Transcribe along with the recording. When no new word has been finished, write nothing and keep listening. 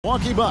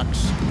Milwaukee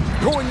Bucks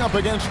going up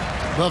against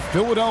the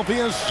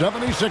Philadelphia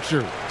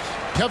 76ers.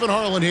 Kevin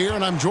Harlan here,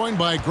 and I'm joined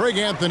by Greg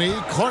Anthony,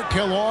 Clark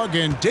Kellogg,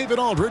 and David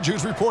Aldridge,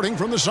 who's reporting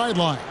from the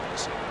sidelines.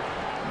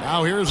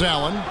 Now here's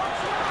Allen,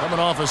 coming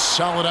off a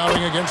solid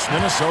outing against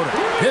Minnesota.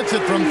 Hits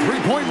it from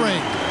three-point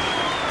range.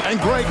 And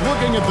Greg,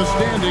 looking at the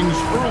standings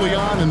early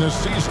on in this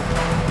season,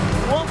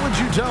 what would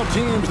you tell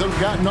teams that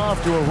have gotten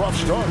off to a rough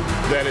start?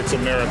 That it's a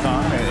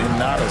marathon and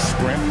not a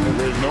sprint.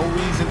 There's no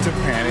reason to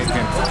panic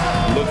and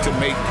look to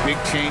make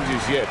big changes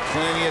yet.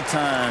 Plenty of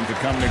time to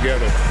come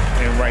together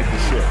and right the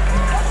ship.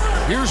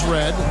 Here's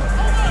Red.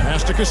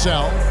 Pass to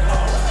Cassell.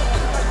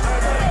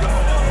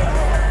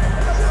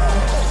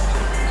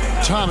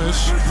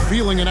 Thomas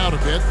feeling it out a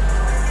bit.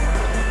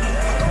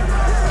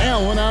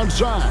 Allen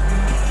outside.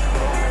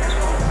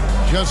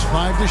 Just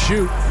 5 to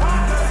shoot.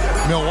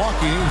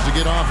 Milwaukee needs to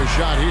get off a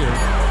shot here.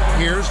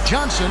 Here's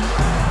Johnson.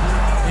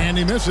 And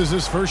he misses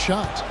his first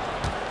shot.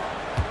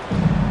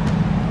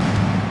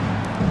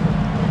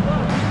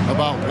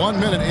 About 1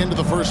 minute into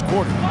the first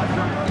quarter.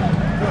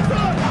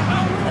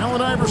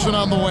 Allen Iverson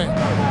on the way.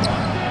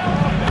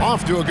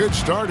 Off to a good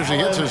start as he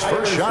hits his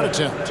first shot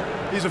attempt.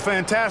 He's a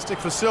fantastic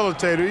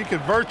facilitator. He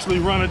could virtually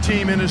run a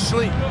team in his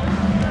sleep.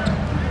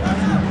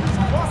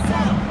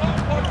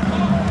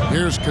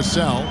 Here's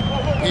Cassell.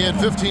 He had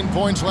 15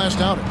 points last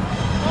outing.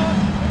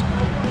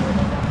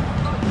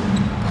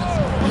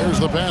 Here's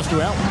the pass to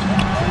Allen.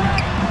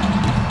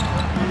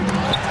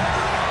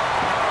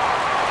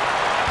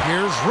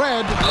 Here's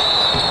Red.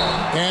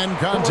 And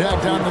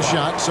contact on the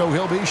shot, so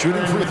he'll be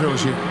shooting free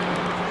throws here.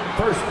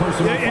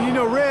 Yeah, and you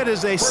know, Red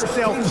is a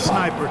stealth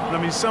sniper. I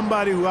mean,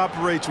 somebody who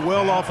operates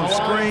well off of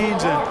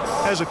screens and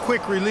has a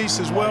quick release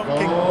as well.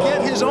 Can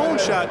get his own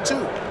shot,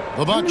 too.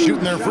 The Bucks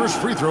shooting their first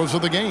free throws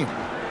of the game.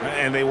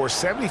 And they were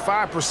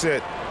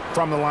 75%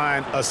 from the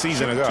line a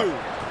season ago.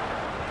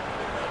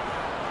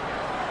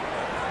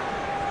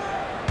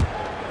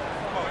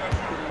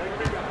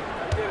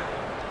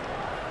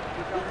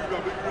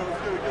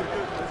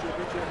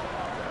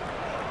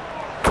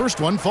 First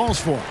one falls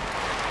for him.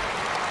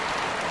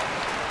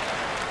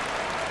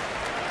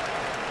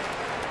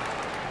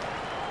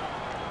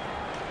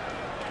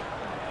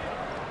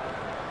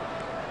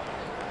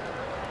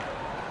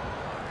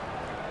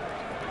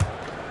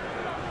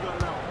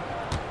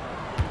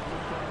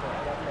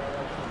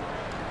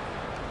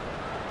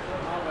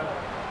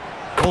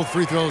 Both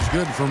free throws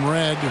good from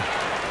Red.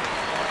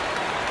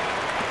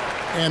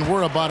 And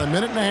we're about a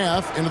minute and a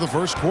half into the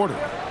first quarter.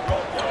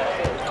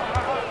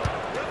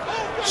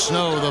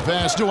 Snow, the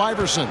pass to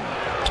Iverson.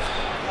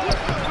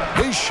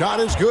 His shot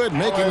is good,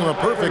 making him a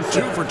perfect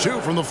 2 for 2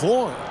 from the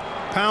floor.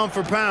 Pound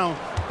for pound,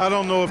 I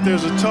don't know if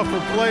there's a tougher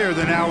player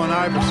than Allen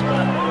Iverson.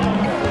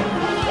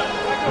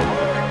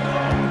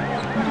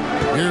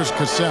 Here's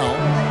Cassell.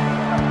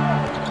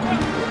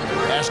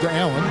 Pass to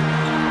Allen.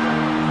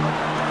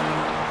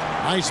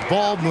 Nice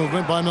ball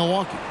movement by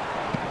Milwaukee.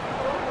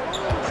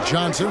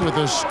 Johnson with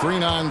a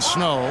screen on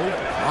Snow.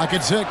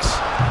 Pocket 6.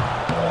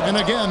 And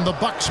again, the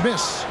Bucks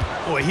miss.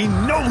 Boy, he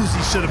knows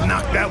he should have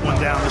knocked that one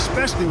down,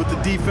 especially with the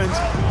defense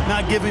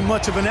not giving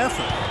much of an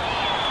effort.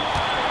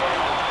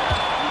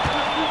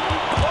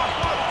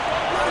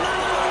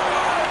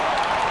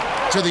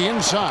 To the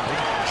inside,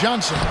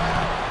 Johnson.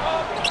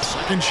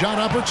 Second shot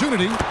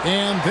opportunity,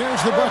 and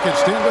there's the bucket.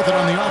 Stay with it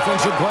on the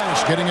offensive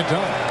glass, getting it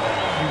done.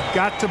 You've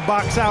got to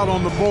box out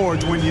on the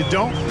boards. When you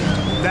don't,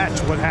 that's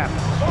what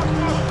happens.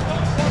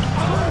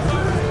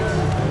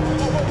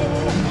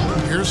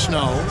 Here's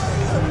Snow.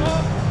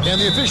 And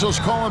the officials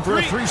calling for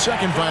a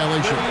 3-second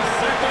violation.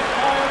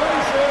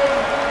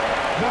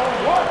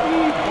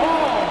 Milwaukee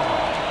ball.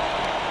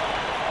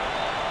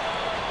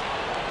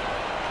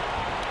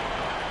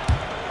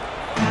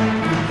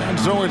 And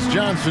so it's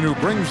Johnson who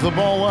brings the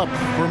ball up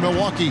for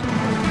Milwaukee.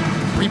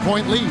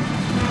 3-point lead.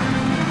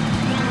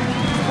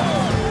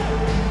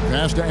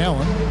 Pass to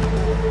Allen.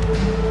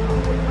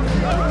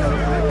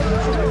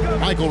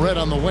 Michael Red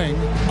on the wing.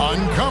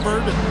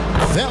 Uncovered.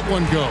 That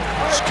one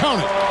goes.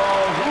 Count it.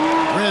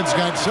 Red's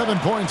got 7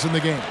 points in the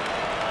game.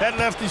 That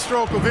lefty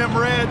stroke of him,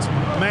 Reds,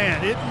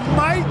 man, it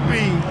might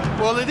be,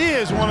 well, it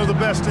is one of the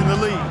best in the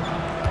league.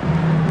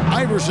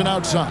 Iverson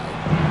outside.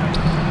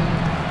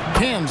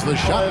 Cans the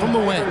shot from the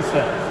wing.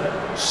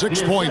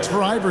 6 points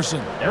for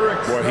Iverson.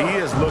 Well, he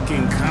is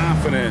looking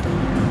confident.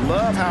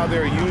 Love how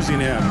they're using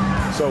him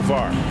so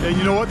far. And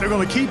you know what? They're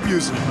going to keep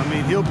using him. I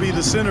mean, he'll be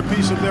the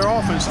centerpiece of their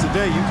offense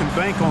today. You can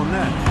bank on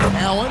that.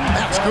 Allen,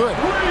 that's good.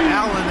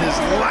 Allen is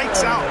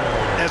lights out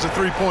as a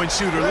three-point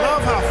shooter.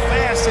 Love how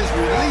fast his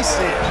release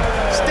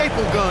is.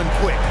 Staple gun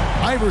quick.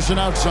 Iverson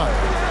outside.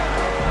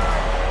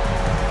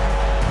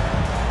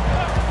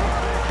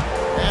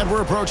 And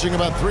we're approaching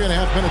about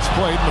 3.5 minutes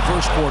played in the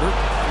first quarter.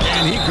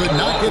 And he could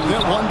not get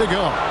that one to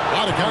go. A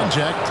lot of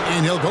contact,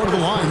 and he'll go to the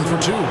line for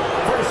 2.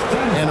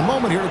 And a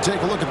moment here to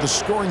take a look at the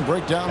scoring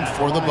breakdown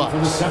for the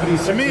Bucks.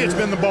 To me, it's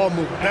been the ball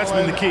movement. That's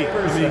been the key.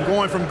 I mean,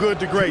 going from good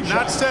to great.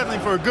 Not settling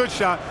for a good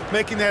shot,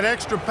 making that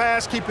extra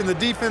pass, keeping the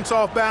defense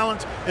off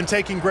balance, and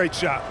taking great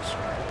shots.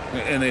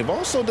 And they've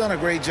also done a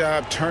great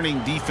job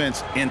turning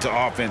defense into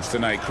offense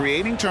tonight,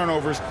 creating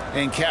turnovers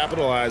and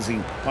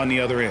capitalizing on the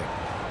other end.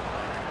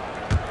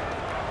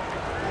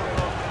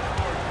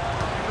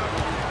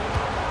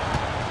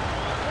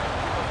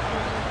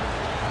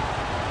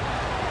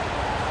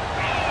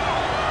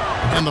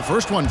 And the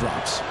first one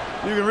drops.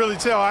 You can really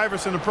tell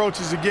Iverson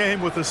approaches the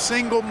game with a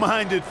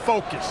single-minded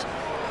focus.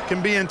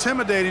 Can be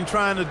intimidating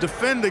trying to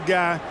defend a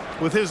guy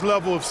with his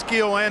level of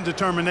skill and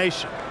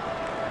determination.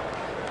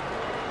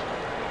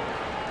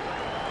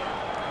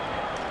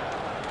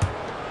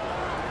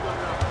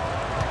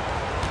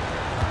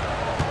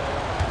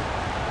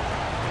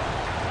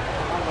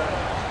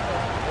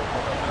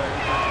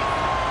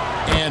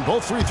 And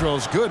both free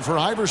throws good for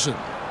Iverson.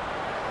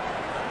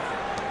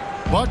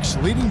 Bucks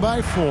leading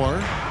by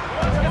 4.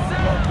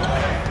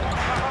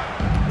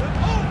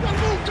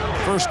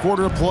 First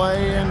quarter of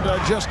play and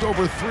just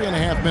over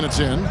 3.5 minutes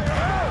in.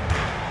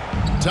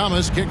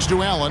 Thomas kicks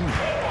to Allen.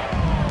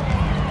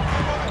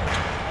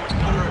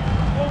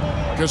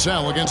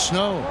 Cassell against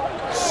Snow.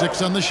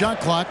 6 on the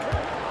shot clock.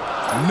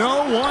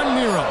 No one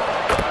near him.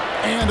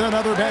 And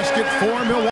another basket for Milwaukee.